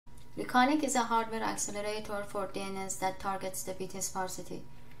Laconic is a hardware accelerator for DNNs that targets the bit sparsity.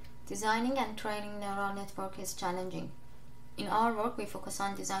 Designing and training neural network is challenging. In our work, we focus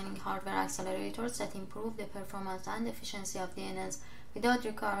on designing hardware accelerators that improve the performance and efficiency of DNNs without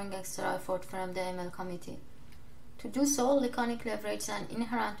requiring extra effort from the ML committee. To do so, Laconic leverages an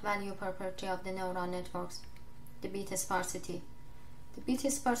inherent value property of the neural networks, the bit sparsity. The bit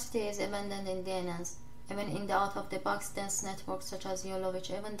sparsity is abundant in DNNs. Even in the out-of-the-box dense networks such as YOLO, which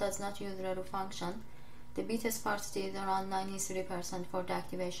even does not use ReLU function, the bit sparsity is around 93% for the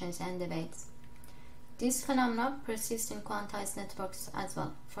activations and the weights. This phenomenon persists in quantized networks as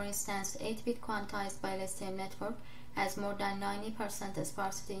well. For instance, 8-bit quantized bilateral network has more than 90%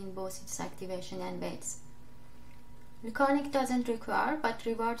 sparsity in both its activation and weights. Laconic doesn't require but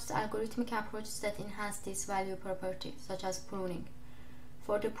rewards algorithmic approaches that enhance this value property, such as pruning.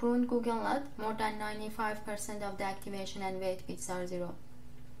 For the pruned Google NUT, more than 95% of the activation and weight bits are 0.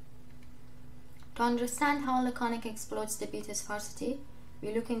 To understand how Laconic exploits the bit sparsity,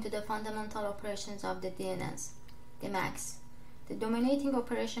 we look into the fundamental operations of the DNNs, the MACs. The dominating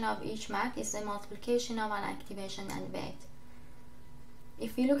operation of each MAC is the multiplication of an activation and weight.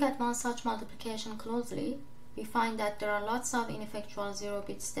 If we look at one such multiplication closely, we find that there are lots of ineffectual 0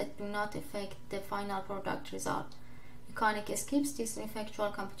 bits that do not affect the final product result. Laconic skips this ineffectual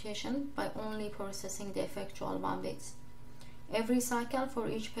computation by only processing the effectual 1 bits. Every cycle for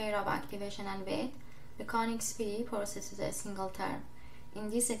each pair of activation and weight, Laconic PD processes a single term.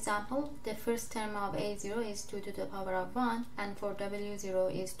 In this example, the first term of A0 is 2 to the power of 1 and for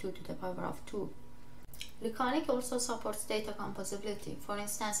W0 is 2 to the power of 2. Laconic also supports data composability. For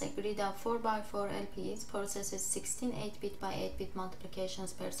instance, a grid of 4x4 LPs processes 16 8-bit by 8-bit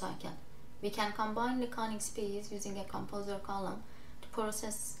multiplications per cycle. We can combine Laconic PDs using a composer column to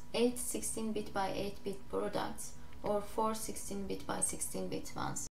process 8 16-bit by 8-bit products or 4 16-bit by 16-bit ones.